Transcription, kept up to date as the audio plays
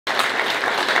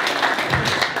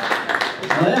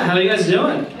Oh yeah, how are you guys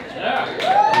doing?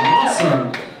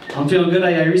 Awesome. I'm feeling good.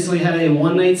 I recently had a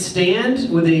one-night stand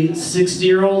with a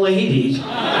 60-year-old lady.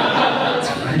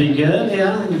 It's pretty good,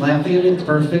 yeah. Laughing at me, it's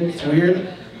perfect, it's weird.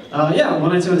 Yeah,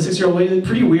 one-night stand with a 60-year-old lady,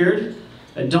 pretty weird.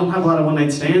 I don't have a lot of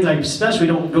one-night stands. I especially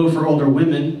don't go for older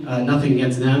women. Nothing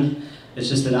against them. It's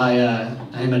just that I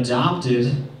am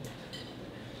adopted,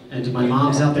 and my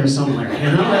mom's out there somewhere.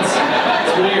 You know,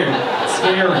 that's weird. It's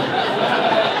scary.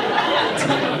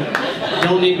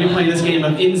 Don't need to be playing this game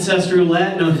of incest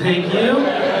roulette. No, thank you.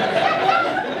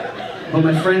 But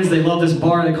my friends, they love this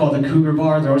bar. They call it the Cougar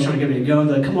Bar. They're always trying to get me to go.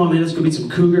 They're like, come on, man, let's go meet some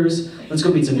cougars. Let's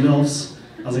go meet some MILFs.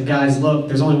 I was like, guys, look,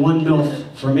 there's only one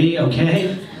MILF for me,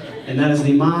 okay? And that is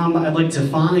the mom I'd like to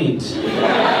find.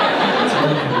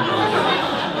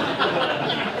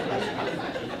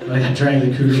 But I got dragged to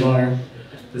the Cougar Bar.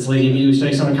 This lady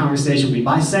immediately started a conversation with me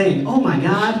by saying, oh my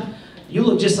God, you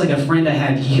look just like a friend I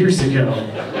had years ago.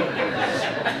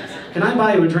 Can I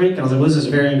buy you a drink? And I was like, well, this is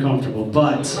very uncomfortable,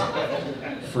 but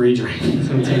free drink.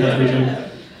 So I'm taking a free drink.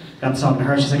 Got to talking to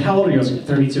her. She's like, how old are you? I was like,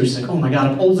 32. She's like, oh my God,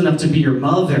 I'm old enough to be your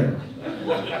mother.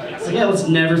 I was like, yeah, let's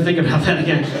never think about that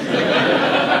again.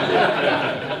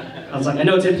 I was like, I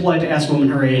know it's impolite to ask a woman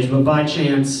her age, but by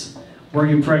chance, were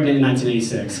you pregnant in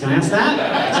 1986? Can I ask that?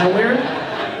 Is that weird?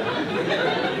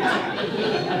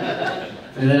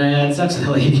 And then I had sex with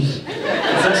the lady.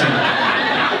 Sex with her.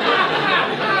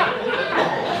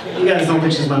 You guys don't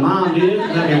think she's my mom, do you?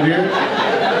 That'd be weird.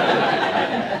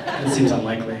 It seems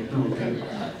unlikely. Okay.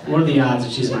 What are the odds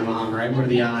that she's my mom, right? What are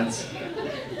the odds?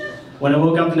 When I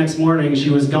woke up the next morning, she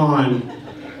was gone.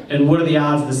 And what are the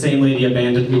odds the same lady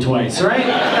abandoned me twice, right?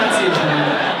 That seems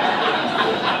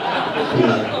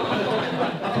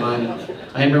right. Come on.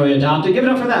 I am really adopted. Give it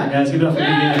up for that, guys. Give it up for me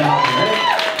being adopted, right?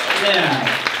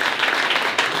 Yeah.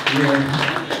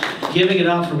 You're giving it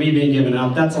up for me being given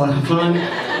up. That's a lot of fun.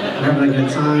 I'm having a good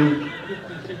time.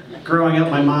 Growing up,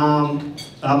 my mom,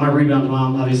 my rebound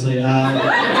mom, obviously,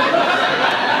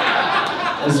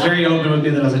 was very open with me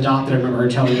that I was adopted. I remember her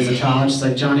telling me as a child, she's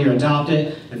like, Johnny, you're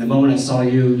adopted, and the moment I saw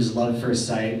you, it was love at first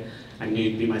sight. I knew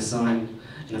you'd be my son,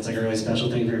 and that's like a really special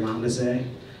thing for your mom to say.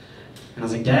 And I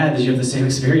was like, Dad, did you have the same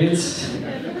experience?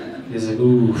 He's like,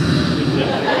 ooh.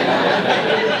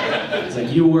 He's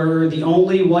like, you were the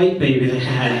only white baby they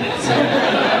had. So,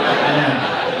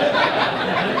 yeah.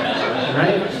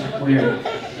 Right? Weird.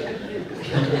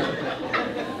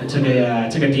 I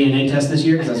took a DNA test this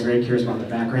year because I was very curious about the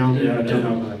background. You know, I don't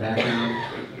know about the background.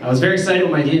 I was very excited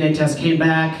when my DNA test came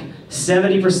back.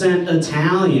 70%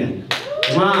 Italian.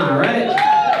 Come on, right?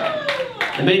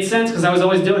 It made sense because I was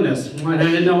always doing this. I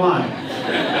didn't know why.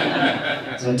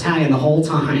 I was Italian the whole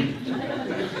time.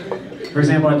 For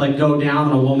example, I'd like go down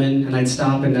on a woman and I'd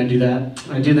stop and I'd do that.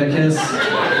 I'd do that kiss.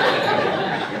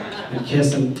 I'd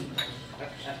kiss and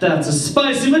that's a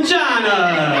spicy vagina!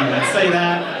 I'd say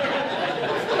that.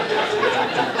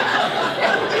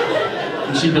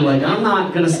 And she'd be like, I'm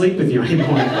not gonna sleep with you anymore.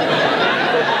 So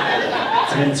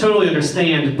I totally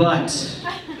understand, but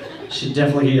you should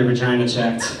definitely get your vagina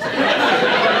checked. It's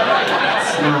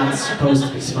not supposed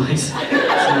to be spicy. It's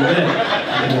not good.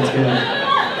 I think it's good.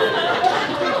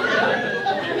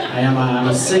 I'm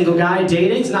a single guy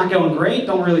dating. It's not going great.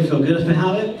 Don't really feel good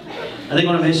about it. I think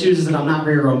one of my issues is that I'm not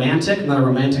very romantic. I'm not a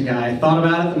romantic guy. I thought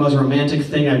about it. The most romantic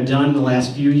thing I've done in the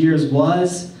last few years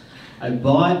was I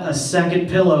bought a second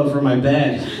pillow for my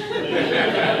bed.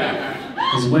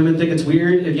 Because women think it's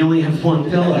weird if you only have one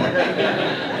pillow.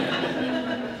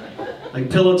 Like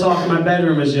pillow talk in my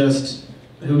bedroom is just,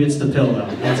 who gets the pillow?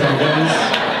 That's how it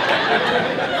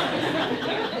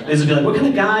goes. They would be like, what kind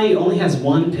of guy only has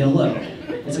one pillow?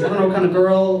 It's like, I don't know what kind of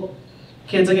girl.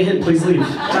 Can't take a hint, please leave.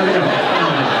 Time to go.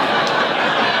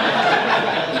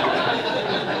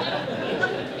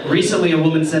 Recently, a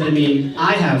woman said to me,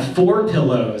 I have 4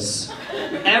 pillows.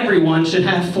 Everyone should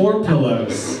have 4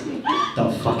 pillows. The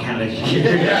fuck out of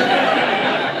here.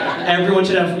 Everyone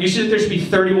should have, there should be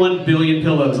 31 billion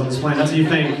pillows on this planet. That's what you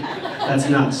think. That's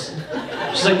nuts.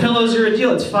 She's like, pillows are a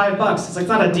deal, it's $5. It's like, it's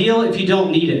not a deal if you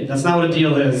don't need it. That's not what a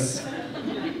deal is.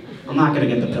 I'm not gonna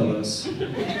get the pillows.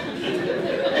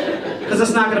 Because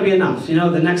that's not gonna be enough. You know,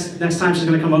 the next time she's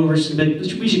gonna come over, she's gonna be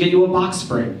like, we should get you a box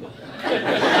spring. It's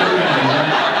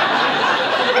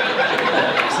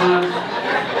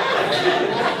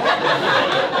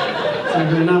not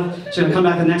good enough. She's gonna come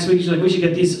back the next week, she's like, we should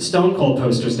get these Stone Cold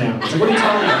posters down. It's like, what are you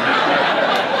talking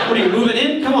about? What are you, moving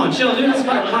in? Come on, chill, dude, this is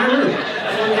my room.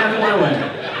 I only have it my way.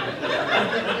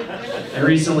 I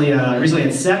recently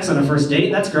had sex on a first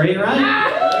date. That's great, right?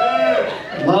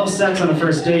 Love sex on a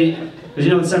first date. Because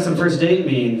you know what sex on a first date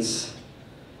means?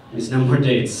 It means no more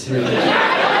dates. Really.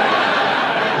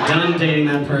 done dating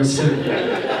that person.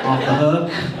 Off the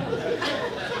hook.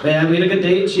 But yeah, we had a good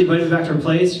date. She invited me back to her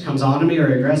place. She comes on to me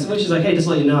very aggressively. She's like, hey, just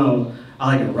to let you know,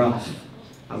 I like it rough.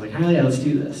 I was like, hell yeah, let's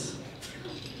do this.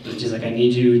 And she's like, I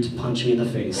need you to punch me in the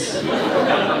face.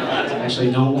 I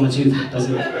actually don't want to do that.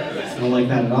 I don't like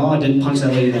that at all. I didn't punch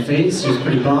that lady in the face. She was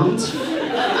pretty bummed.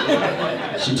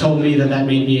 She told me that that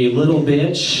made me a little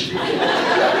bitch.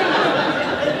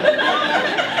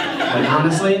 But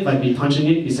honestly, if I'd be punching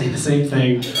you, you'd be saying the same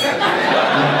thing.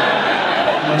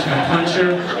 Much of a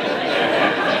puncher.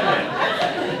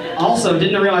 Also,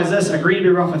 didn't realize this, agreeing to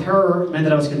be rough with her meant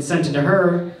that I was consenting to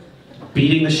her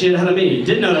beating the shit out of me.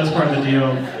 Didn't know that was part of the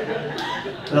deal.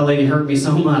 That lady hurt me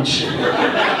so much.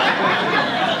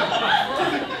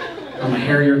 I'm a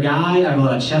hairier guy, I have a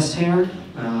lot of chest hair.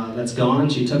 That's gone,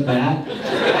 she took that.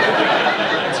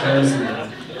 That's hers.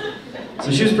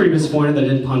 So she was pretty disappointed that I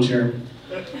didn't punch her.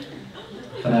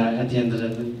 But at the end of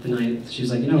the night, she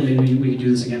was like, you know, maybe we could do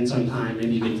this again sometime.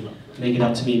 Maybe you could make it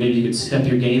up to me. Maybe you could step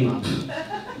your game up.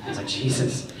 I was like,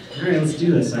 Jesus. All right, let's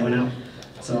do this. I went out.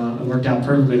 So it worked out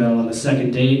perfectly, though. On the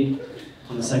second date,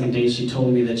 she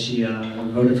told me that she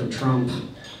voted for Trump.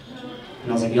 And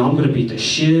I was like, yo, I'm going to beat the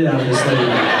shit out of this lady.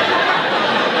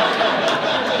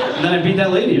 And then I beat that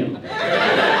lady up.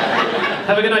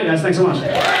 Have a good night, guys. Thanks so much.